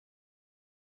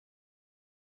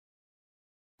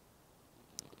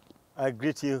I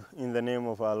greet you in the name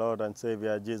of our Lord and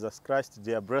Savior Jesus Christ.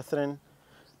 Dear brethren,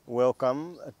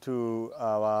 welcome to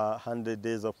our 100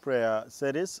 Days of Prayer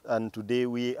series, and today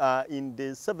we are in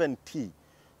day 70.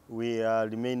 We are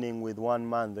remaining with 1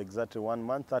 month, exactly 1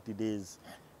 month, 30 days,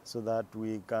 so that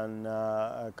we can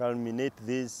culminate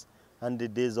these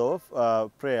 100 days of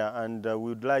prayer. And we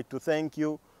would like to thank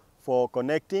you for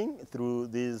connecting through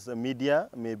this media,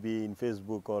 maybe in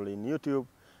Facebook or in YouTube,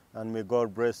 and may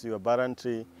God bless you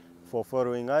abundantly for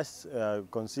following us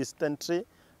consistently.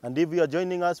 And if you are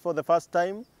joining us for the first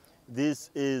time, this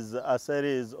is a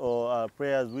series or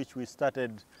prayers which we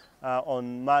started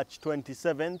on March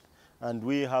 27th, and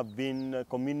we have been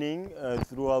communing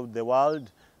throughout the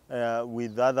world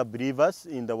with other believers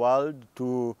in the world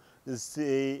to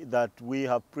say that we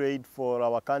have prayed for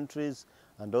our countries,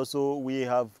 and also we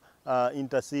have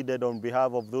interceded on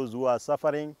behalf of those who are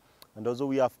suffering, and also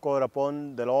we have called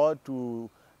upon the Lord to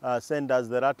send us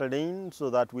the latter rain so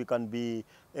that we can be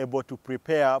able to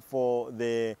prepare for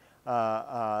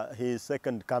His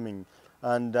second coming.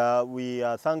 And we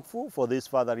are thankful for this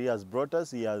Father He has brought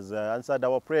us. He has answered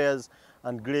our prayers,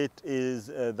 and great is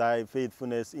thy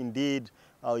faithfulness. Indeed,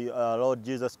 our Lord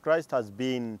Jesus Christ has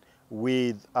been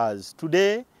with us.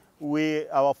 Today,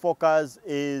 our focus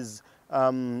is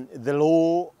the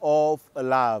law of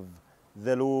love.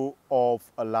 The law of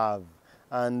love.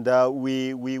 And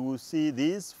we will see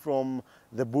this from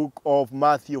the book of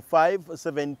Matthew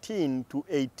 5:17 to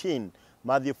 18.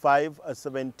 Matthew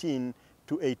 5:17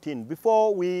 to 18.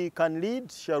 Before we can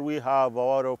lead, shall we have a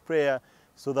word of prayer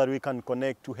so that we can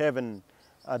connect to heaven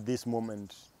at this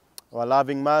moment. Our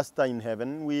loving Master in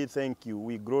heaven, we thank you.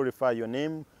 We glorify your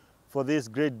name for this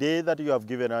great day that you have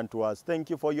given unto us. Thank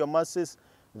you for your mercies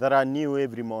that are new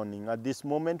every morning. At this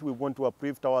moment, we want to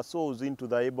uplift our souls into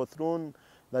the able throne,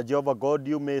 that Jehovah God,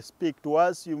 you may speak to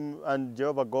us, and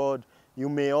Jehovah God, you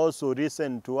may also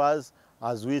listen to us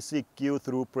as we seek you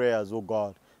through prayers, O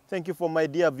God. Thank you for my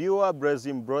dear viewer, bless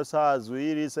him, bless her as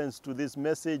he listens to this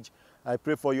message. I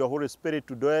pray for your Holy Spirit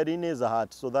to dwell in his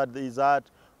heart, so that his heart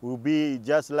will be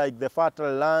just like the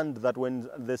fertile land, that when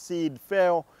the seed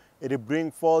fell, it will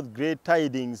bring forth great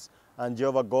tidings, and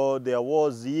Jehovah God, there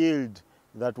was yield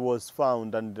that was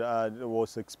found and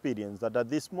was experienced. That at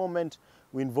this moment,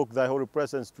 we invoke thy holy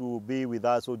presence to be with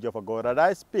us, O Jehovah God. And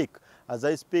as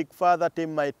I speak, Father,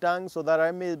 tame my tongue so that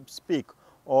I may speak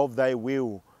of thy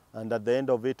will. And at the end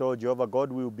of it, O Jehovah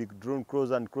God, we will be drawn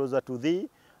closer and closer to thee.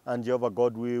 And Jehovah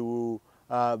God, we will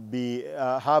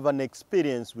have an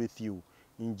experience with you.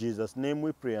 In Jesus' name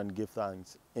we pray and give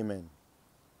thanks. Amen.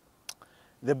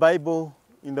 The Bible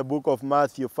in the book of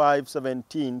Matthew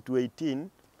 5:17 to 18,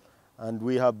 and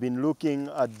we have been looking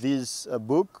at this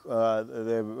book,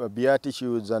 the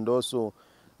Beatitudes, and also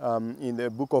in the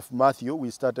book of Matthew. We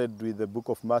started with the book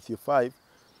of Matthew 5.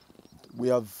 We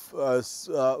have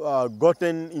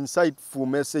gotten insightful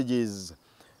messages,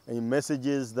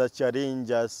 messages that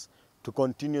challenge us to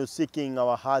continue seeking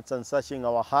our hearts and searching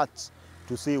our hearts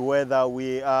to see whether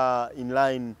we are in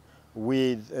line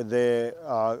with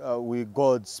with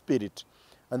God's Spirit.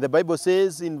 And the Bible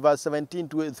says in verse 17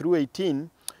 through 18,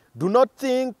 "Do not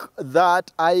think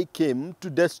that I came to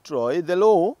destroy the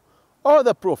law or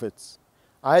the prophets.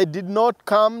 I did not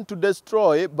come to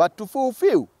destroy, but to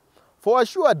fulfill. For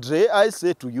assuredly I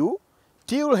say to you,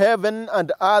 till heaven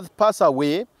and earth pass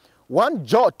away, one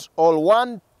jot or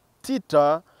one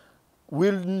tittle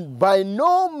will by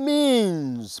no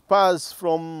means pass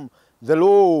from the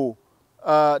law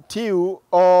till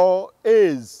all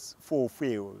is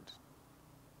fulfilled."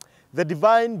 The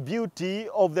divine beauty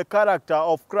of the character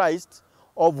of Christ,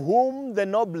 of whom the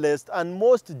noblest and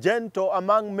most gentle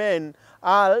among men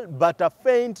are but a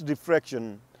faint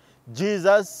reflection.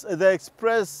 Jesus, the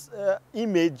express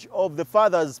image of the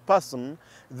Father's person,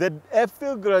 the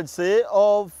effulgency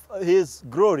of his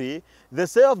glory, the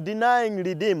self-denying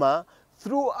Redeemer,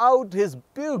 throughout his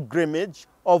pilgrimage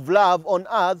of love on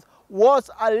earth, was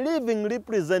a living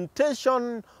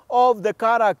representation of the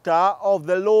character of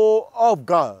the law of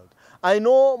God. I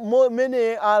know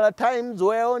many are times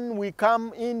when we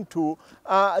come into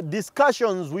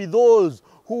discussions with those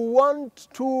who want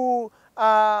to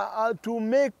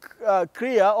make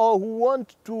clear, or who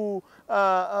want to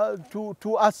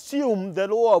assume the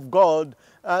law of God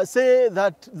say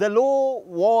that the law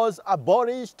was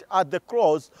abolished at the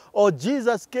cross, or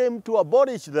Jesus came to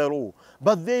abolish the law.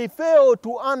 But they fail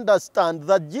to understand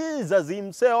that Jesus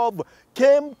himself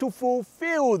came to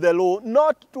fulfill the law,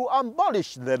 not to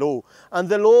abolish the law. And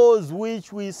the laws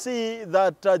which we see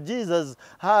that Jesus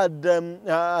had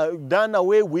done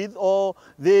away with, or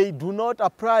they do not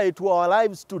apply to our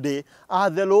lives today,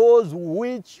 are the laws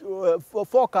which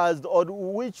focused or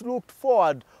which looked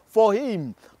forward for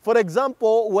him. For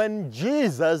example, when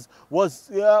Jesus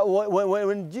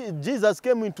Jesus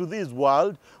came into this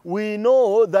world, we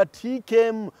know that he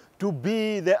came to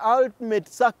be the ultimate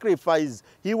sacrifice.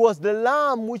 He was the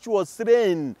lamb which was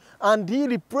slain, and he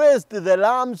replaced the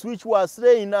lambs which were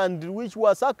slain and which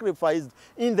were sacrificed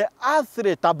in the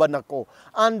earthly tabernacle.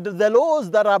 And the laws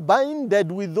that are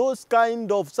binded with those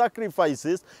kind of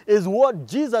sacrifices is what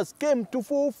Jesus came to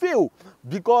fulfill,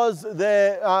 because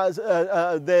the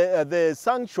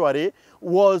sanctuary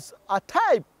was a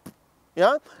type.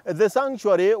 Yeah? The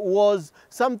sanctuary was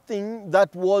something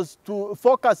that was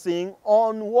focusing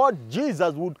on what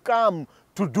Jesus would come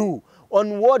to do,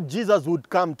 on what Jesus would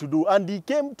come to do. And he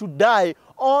came to die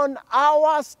on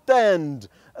our stand,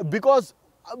 because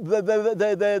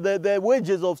the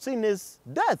wages of sin is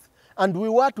death. And we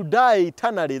were to die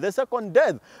eternally, the second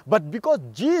death. But because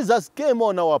Jesus came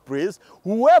on our place,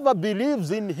 whoever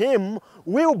believes in him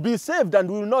will be saved and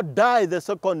will not die the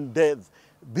second death.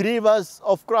 Believers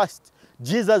of Christ,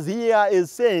 Jesus here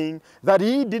is saying that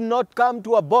he did not come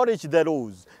to abolish the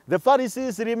laws. The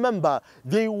Pharisees, remember,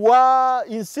 they were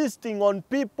insisting on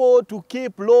people to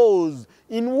keep laws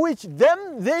in which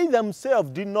they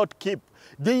themselves did not keep.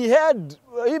 They had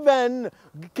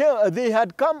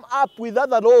come up with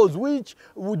other laws which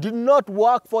did not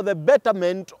work for the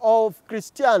betterment of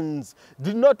Christians,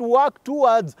 did not work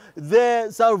towards the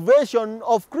salvation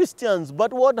of Christians.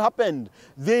 But what happened?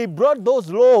 They brought those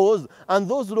laws, and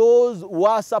those laws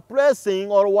were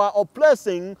suppressing or were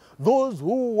oppressing those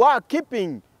who were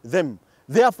keeping them.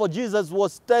 Therefore, Jesus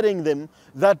was telling them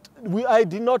that I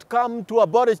did not come to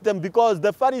abolish them, because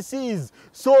the Pharisees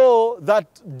saw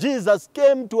that Jesus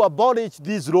came to abolish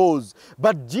these laws.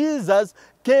 But Jesus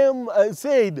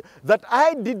said that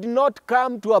I did not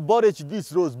come to abolish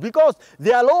these laws, because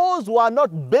their laws were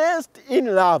not based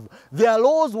in love. Their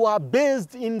laws were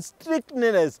based in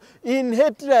strictness, in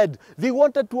hatred. They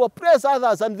wanted to oppress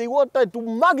others, and they wanted to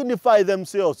magnify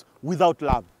themselves without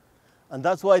love. And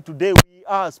that's why today we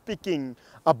are speaking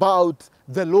about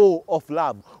the law of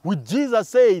love, which Jesus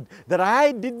said that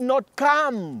I did not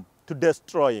come to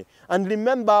destroy. And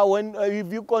remember,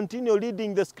 if you continue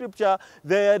reading the scripture,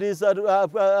 there is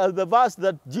the verse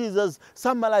that Jesus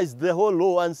summarized the whole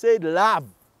law and said, love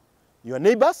your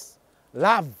neighbors,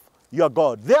 love your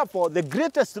God. Therefore, the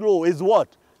greatest law is what?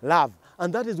 Love.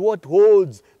 And that is what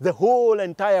holds the whole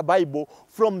entire Bible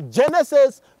from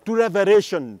Genesis to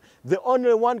Revelation. The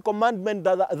only one commandment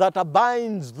that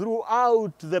abides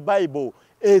throughout the Bible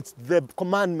is the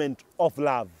commandment of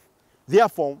love.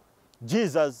 Therefore,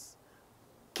 Jesus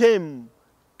came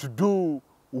to do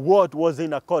what was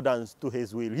in accordance to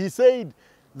his will. He said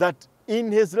that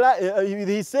in his life,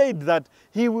 he said that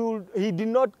he did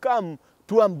not come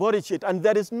to abolish it, and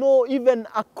there is no even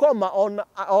a comma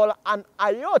or an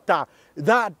iota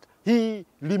that he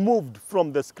removed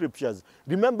from the scriptures.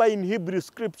 Remember, in Hebrew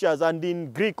scriptures and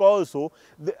in Greek also,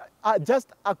 just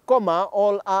a comma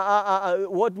or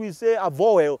what we say a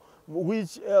vowel,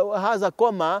 which has a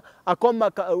comma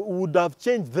would have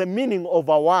changed the meaning of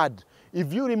a word.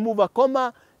 If you remove a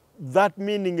comma, that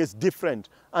meaning is different.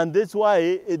 And that's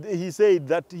why he said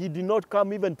that he did not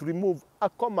come even to remove a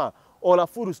comma or a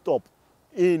full stop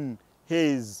in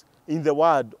the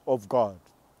word of God.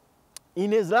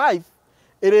 In his life,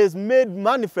 it is made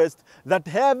manifest that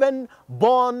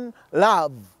heaven-born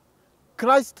love,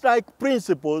 Christ-like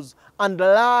principles,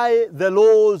 underlie the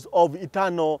laws of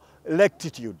eternal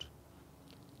rectitude.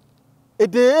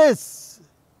 It is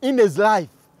in his life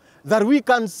that we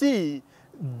can see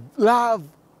love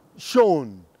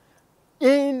shown.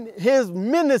 In his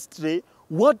ministry,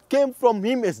 what came from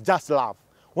him is just love.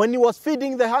 When he was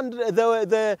feeding the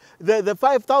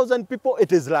 5,000 people,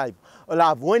 it is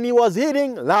love. When he was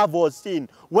healing, love was seen.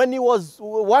 When he was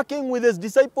working with his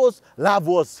disciples, love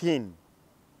was seen.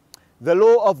 The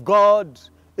law of God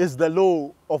is the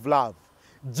law of love.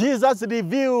 Jesus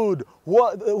revealed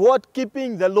what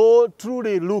keeping the law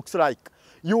truly looks like.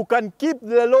 You can keep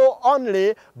the law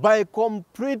only by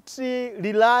completely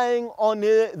relying on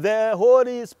the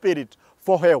Holy Spirit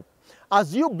for help.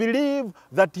 As you believe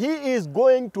that he is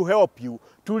going to help you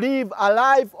to live a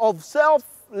life of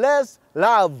selfless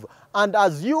love, and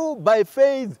as you by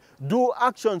faith do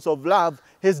actions of love,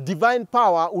 His divine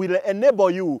power will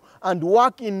enable you and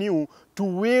work in you to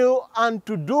will and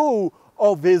to do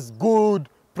of His good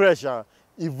pleasure.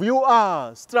 If you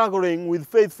are struggling with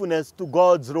faithfulness to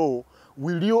God's law,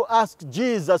 will you ask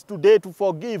Jesus today to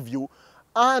forgive you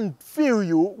and fill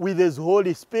you with His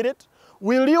Holy Spirit?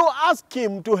 Will you ask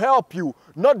Him to help you,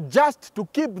 not just to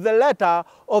keep the letter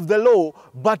of the law,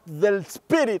 but the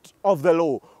spirit of the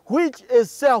law, which is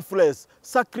selfless,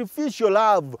 sacrificial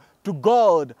love to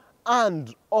God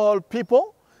and all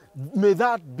people? May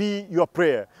that be your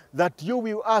prayer, that you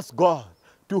will ask God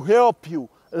to help you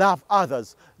love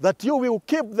others, that you will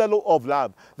keep the law of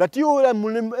love, that you will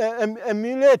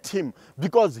emulate Him,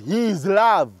 because He is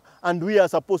love. And we are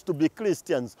supposed to be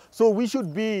Christians. So we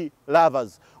should be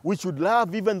lovers. We should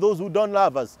love even those who don't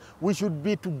love us. We should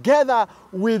be together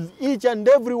with each and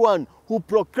everyone who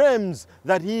proclaims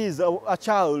that he is a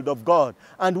child of God.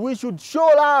 And we should show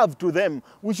love to them.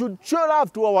 We should show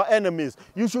love to our enemies.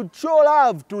 You should show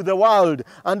love to the world.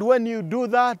 And when you do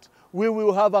that, we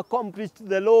will have accomplished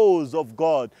the laws of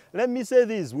God. Let me say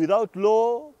this, without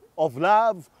law of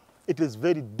love, it is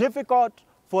very difficult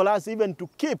for us even to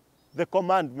keep the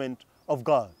commandment of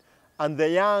God. And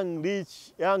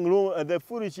the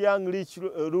foolish young rich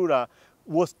ruler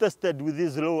was tested with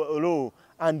this law,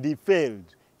 and he failed.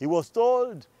 He was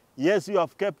told, yes, you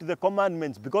have kept the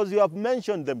commandments because you have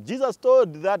mentioned them. Jesus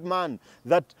told that man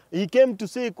that he came to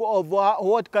seek of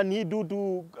what can he do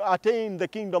to attain the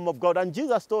kingdom of God. And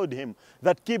Jesus told him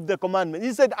that keep the commandments.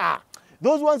 He said,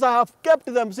 those ones I have kept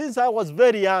them since I was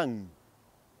very young.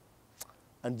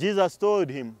 And Jesus told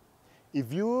him,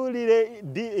 if you really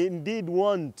indeed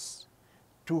want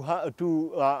to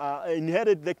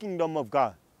inherit the kingdom of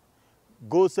God,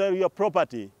 go sell your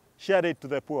property, share it to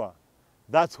the poor.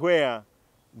 That's where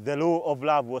the law of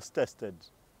love was tested.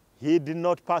 He did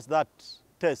not pass that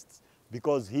test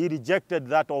because he rejected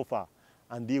that offer,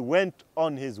 and he went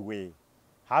on his way,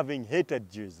 having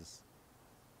hated Jesus.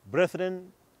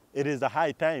 Brethren, it is a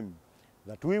high time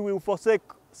that we will forsake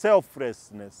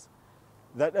selflessness,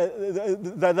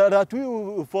 that we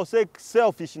will forsake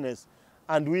selfishness,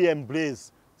 and we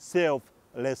embrace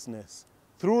selflessness.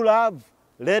 Through love,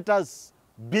 let us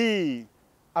be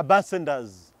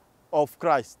ambassadors of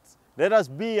Christ. Let us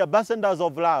be ambassadors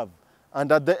of love. And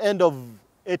at the end of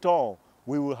it all,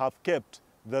 we will have kept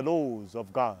the laws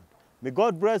of God. May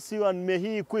God bless you, and may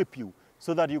He equip you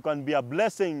so that you can be a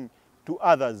blessing to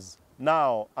others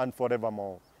now and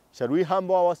forevermore. Shall we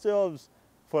humble ourselves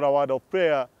for a word of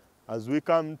prayer as we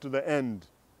come to the end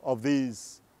of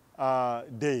this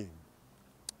day?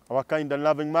 Our kind and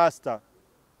loving Master,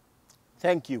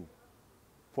 thank you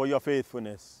for your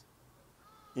faithfulness.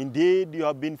 Indeed, you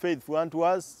have been faithful unto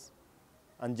us,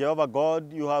 and Jehovah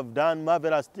God, you have done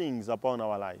marvelous things upon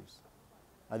our lives.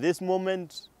 At this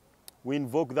moment, we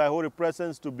invoke thy holy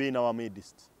presence to be in our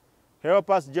midst. Help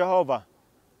us, Jehovah,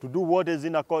 to do what is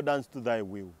in accordance to thy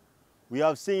will. We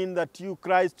have seen that you,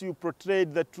 Christ, you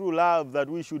portrayed the true love that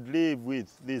we should live with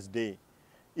this day,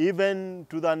 even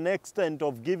to the extent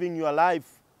of giving your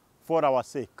life for our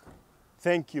sake.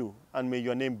 Thank you, and may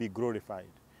your name be glorified.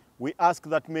 We ask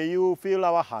that may you fill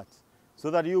our hearts so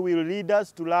that you will lead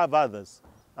us to love others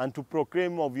and to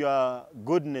proclaim of your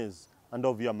goodness and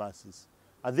of your mercies.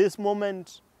 At this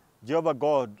moment, Jehovah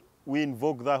God, we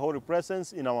invoke thy holy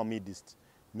presence in our midst.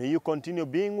 May you continue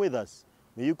being with us.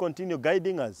 May you continue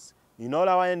guiding us. In all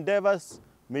our endeavors,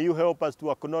 may you help us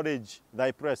to acknowledge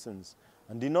thy presence.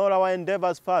 And in all our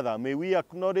endeavors, Father, may we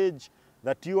acknowledge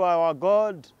that you are our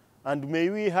God, and may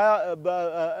we allow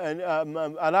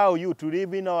you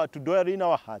to dwell in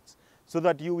our hearts, so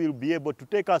that you will be able to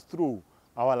take us through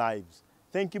our lives.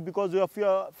 Thank you because of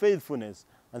your faithfulness,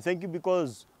 and thank you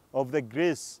because of the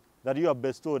grace that you have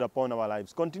bestowed upon our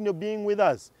lives. Continue being with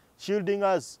us, shielding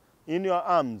us in your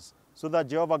arms, so that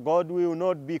Jehovah God will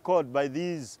not be caught by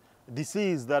these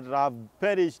diseases that have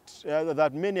perished,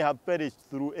 that many have perished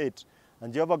through it.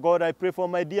 And Jehovah God, I pray for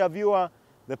my dear viewer,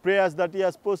 the prayers that he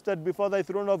has posted before thy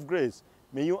throne of grace.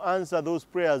 May you answer those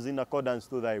prayers in accordance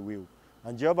to thy will.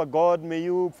 And Jehovah God, may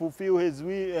you fulfill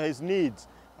his needs.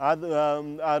 A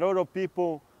lot of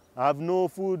people have no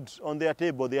food on their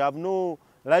table. They have no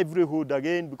livelihood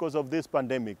again because of this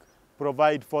pandemic.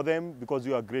 Provide for them because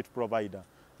you are a great provider.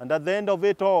 And at the end of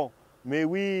it all, may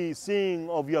we sing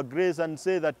of your grace and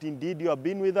say that indeed you have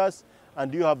been with us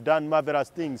and you have done marvelous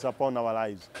things upon our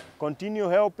lives. Continue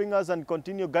helping us and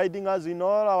continue guiding us in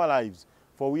all our lives.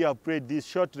 For we have prayed this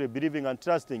shortly, believing and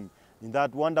trusting in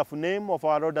that wonderful name of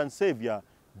our Lord and Savior,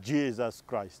 Jesus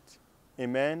Christ.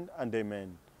 Amen and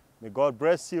amen. May God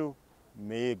bless you,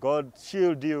 may God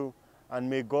shield you, and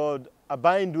may God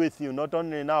abide with you, not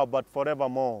only now but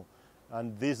forevermore.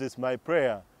 And this is my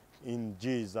prayer in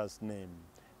Jesus' name.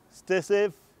 Stay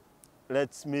safe.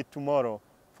 Let's meet tomorrow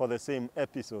for the same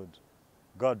episode.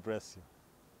 God bless you.